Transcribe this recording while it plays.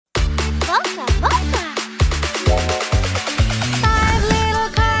Voca, Voca. Five little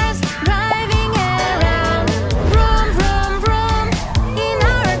cars driving around. Vroom, vroom, vroom in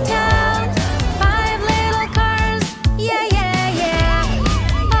our town. Five little cars, yeah, yeah, yeah.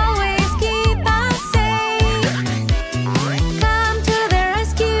 Always keep us safe. Come to the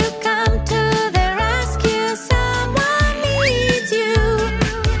rescue, come to the rescue. Someone needs you.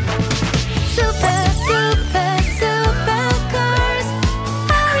 Super, super, super cars.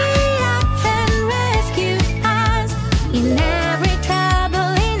 Hurry up and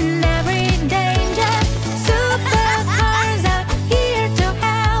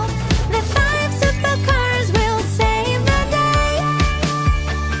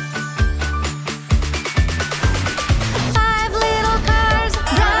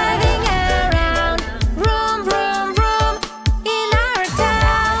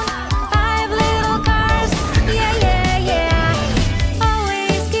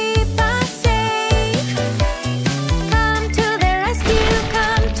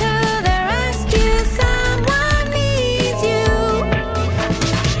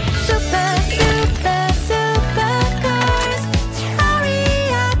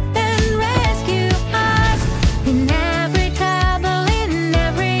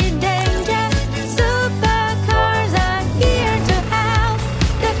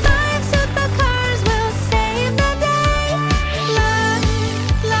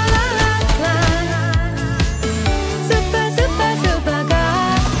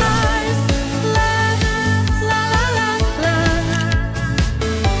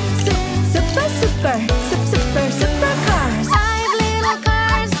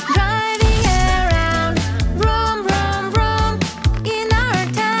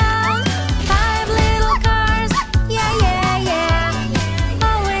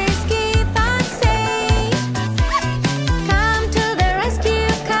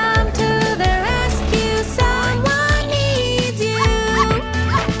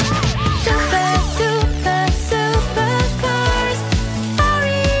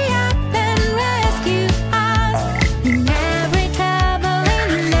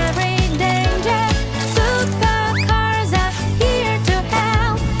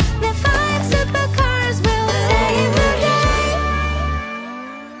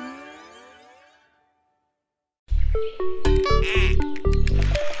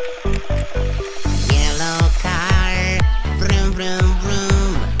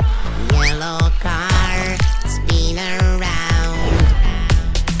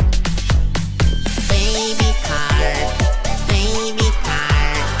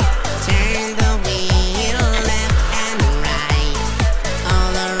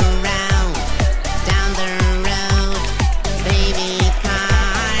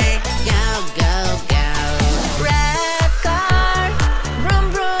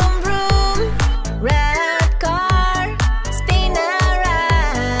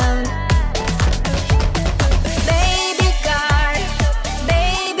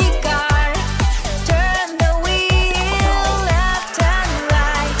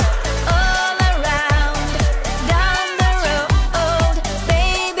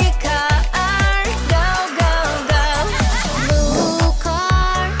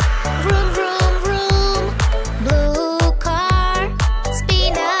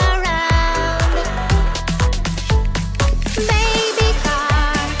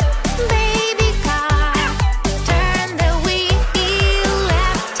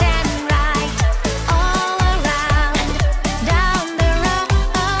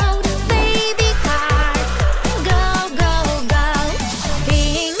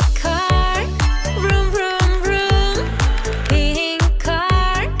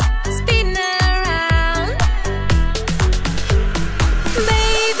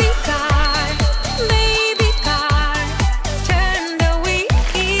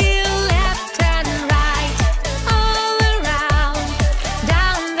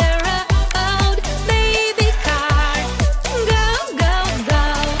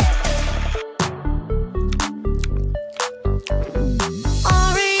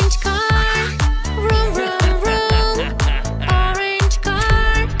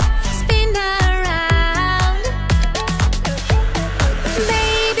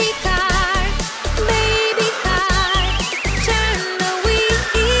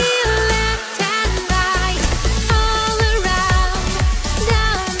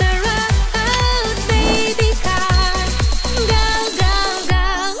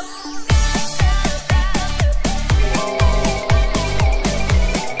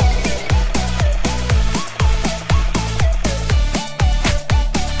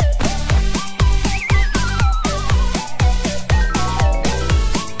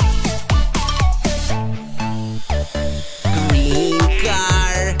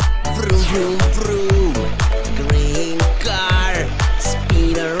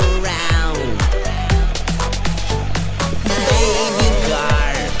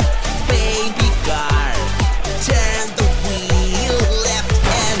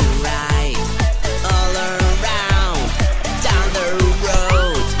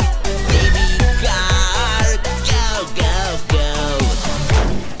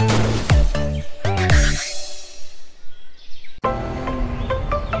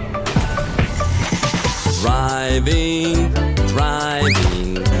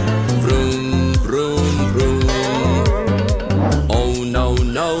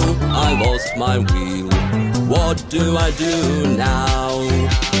no, I lost my wheel. What do I do now?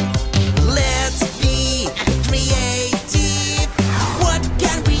 Let's be creative. What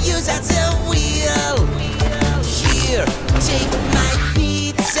can we use as a wheel? Here, take my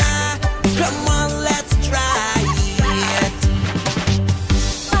pizza. Come on, let's try it.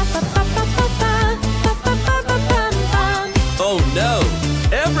 Oh no,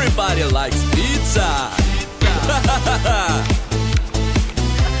 everybody likes pizza.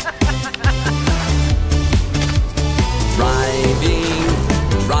 Driving,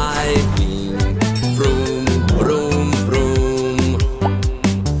 driving, vroom, vroom, vroom.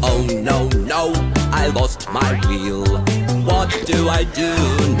 Oh no, no, I lost my wheel. What do I do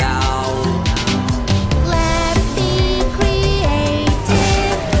now? Let's be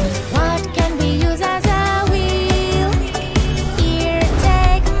creative. What can we use as a wheel? Here,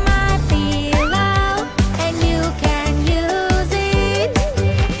 take my pillow, and you can use it.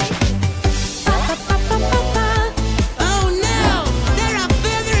 Oh no, there are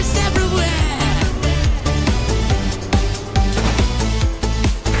feathers everywhere.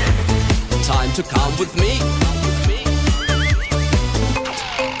 Time to come with me.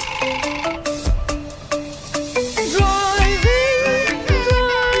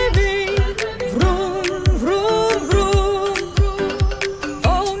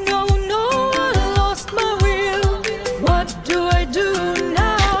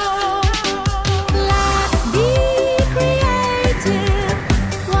 Let's be creative.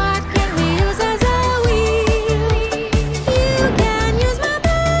 What can we use as a wheel? You can use my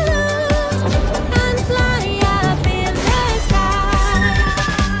balloons and fly up in the sky.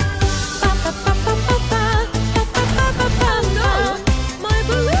 My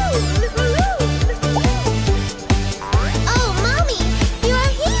balloon, Oh, mommy, you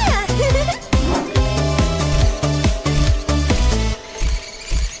are here.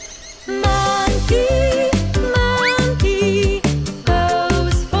 Monkey, monkey,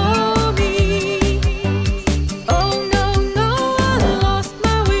 pose for me. Oh no, no, I lost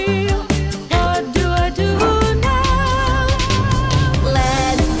my wheel. What do I do now?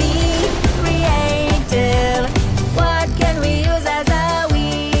 Let's be creative. What can we use as a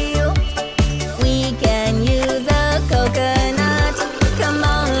wheel? We can use a coconut. Come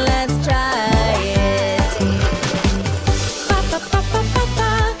on, let's try it.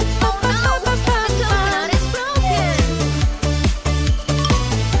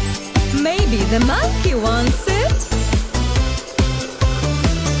 Maybe the monkey wants it.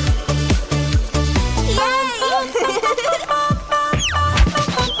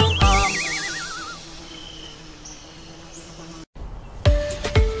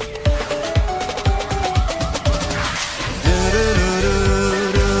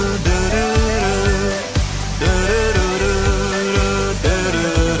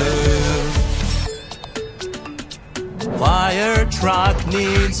 Fire truck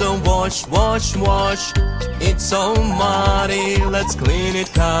needs a wash, wash, wash. It's so muddy, let's clean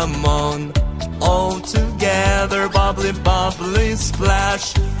it, come on. All together, bubbly, bubbly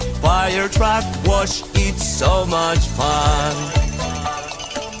splash. Fire truck wash, it's so much fun.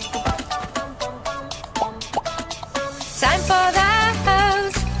 Time for the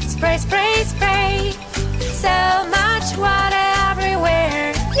hose. Spray, spray, spray. So much water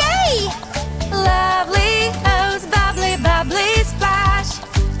everywhere. Yay! Lovely hose, bubbly, bubbly splash.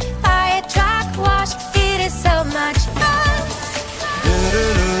 Fire truck wash, it is so much fun.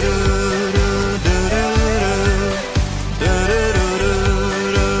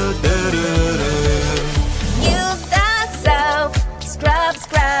 Use the soap. Scrub,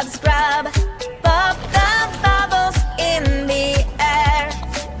 scrub, scrub. Pop the bubbles in the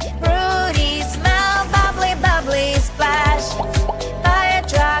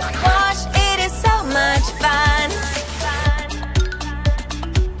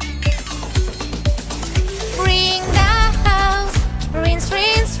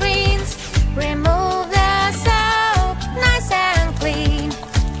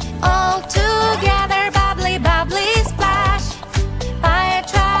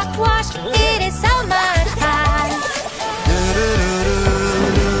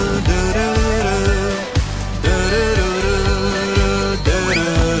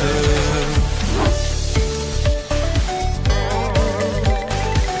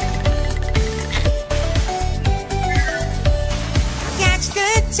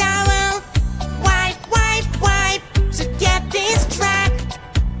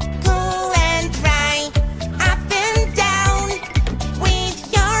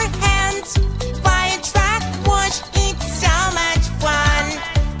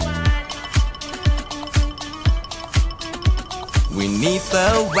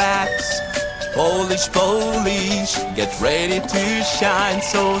wax. Polish, polish, get ready to shine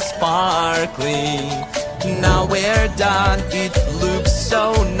so sparkling. Now we're done, it looks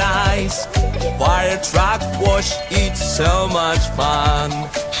so nice. Fire truck wash, it's so much fun.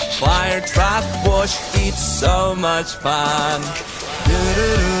 Fire truck wash, it's so much fun.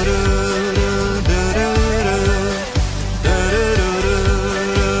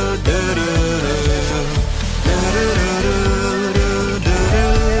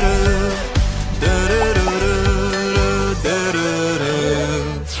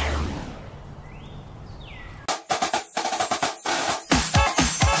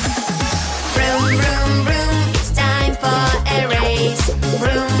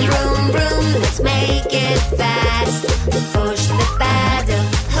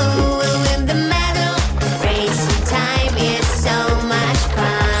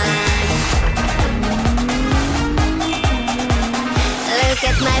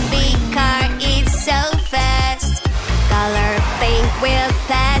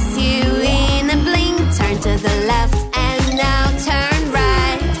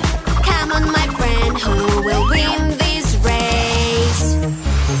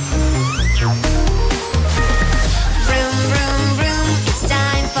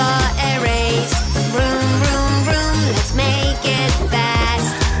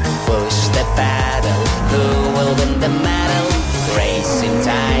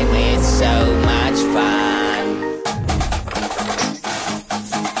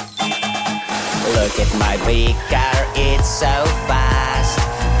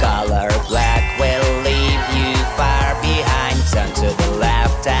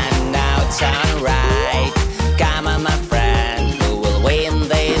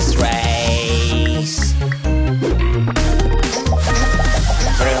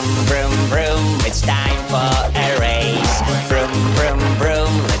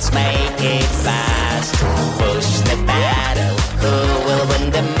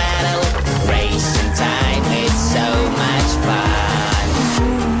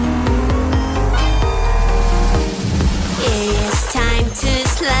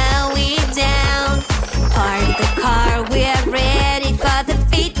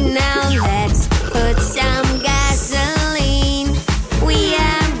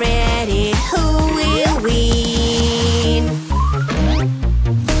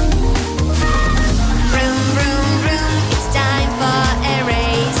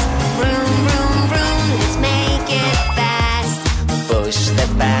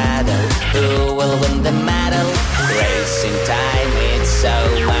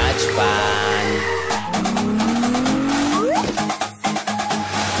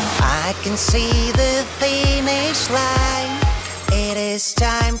 See the finish line. It is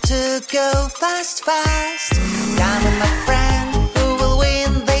time to go fast, fast. Come on, my friend, who will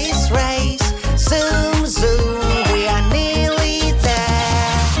win this race? Zoom, zoom, we are nearly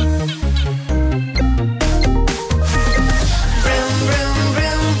there. Vroom, vroom,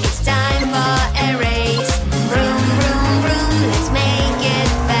 vroom, it's time for a race. Vroom, vroom, vroom, let's make it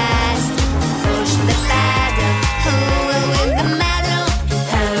fast. Push the pedal, who will win the medal?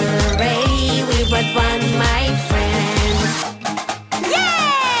 Hooray, we brought one, my friend.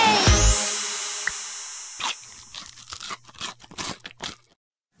 Yay!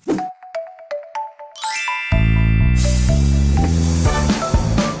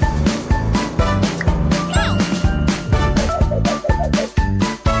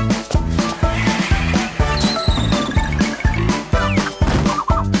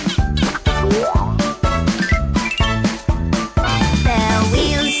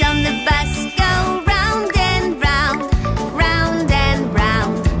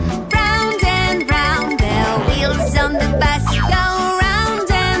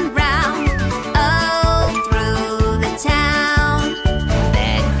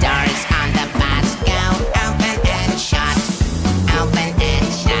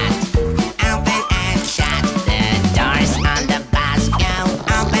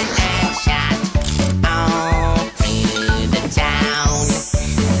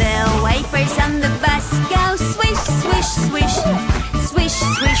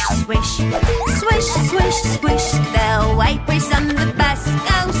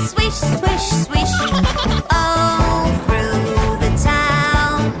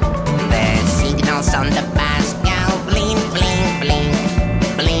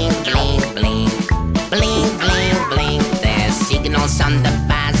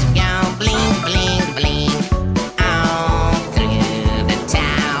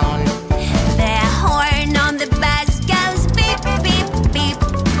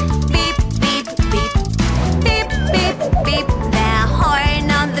 beep, beep, beep, beep. The horn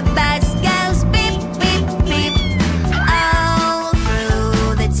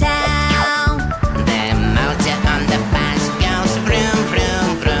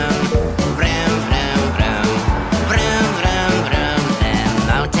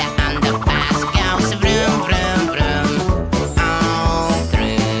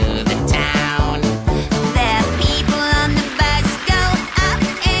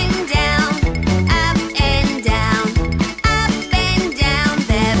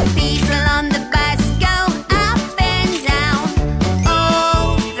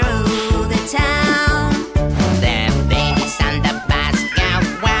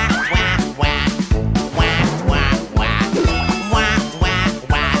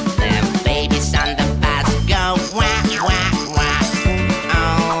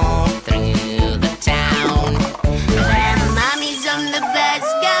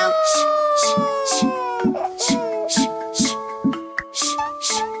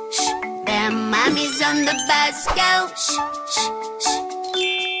and mommy's on the bus. Go shh, shh, shh.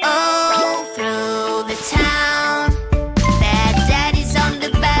 All through the town. Dad, daddy's on the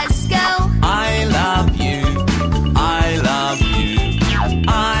bus. Go. I love you, I love you,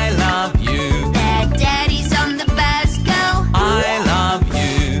 I love you. Dad, daddy's on the bus. Go. I love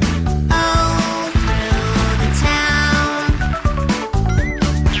you. All through the town.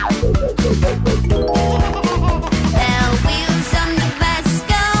 The wheels on the bus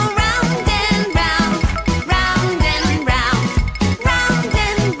go round and round, round and round, round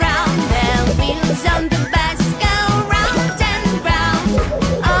and round. The wheels on the bus go round and round,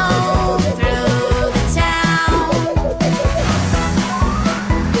 all through the town.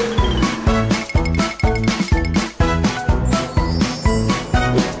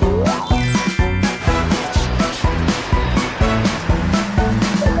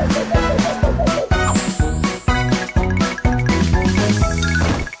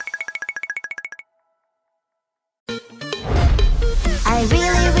 I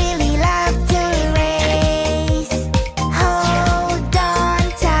really, really love to race. Hold on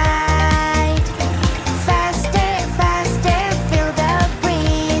tight. Faster, faster, feel the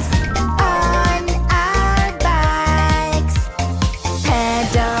breeze on our bikes.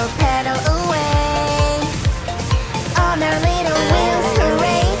 Pedal, pedal away on our little wheels.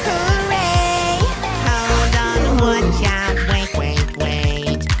 Hooray, hooray. Hold on, watch out, wait, wait,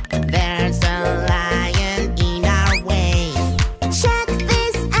 wait. There's a lion in our way. Check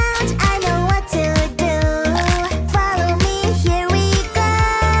this out, I know what to do. Follow me, here we go.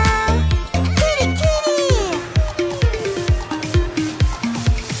 Kitty, kitty.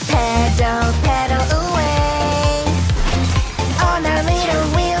 Pedal, pedal away on our little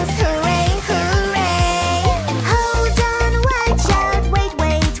wheels. Hooray, hooray. Hold on, watch out, wait,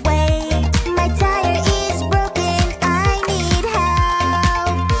 wait, wait. My tire is broken, I need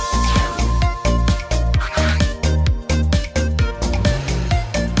help.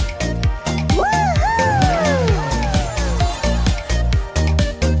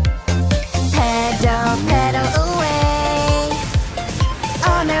 Pedal, pedal away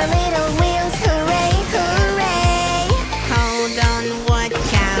on our little wheels. Hooray, hooray. Hold on,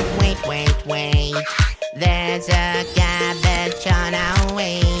 watch out, wait, wait, wait. There's a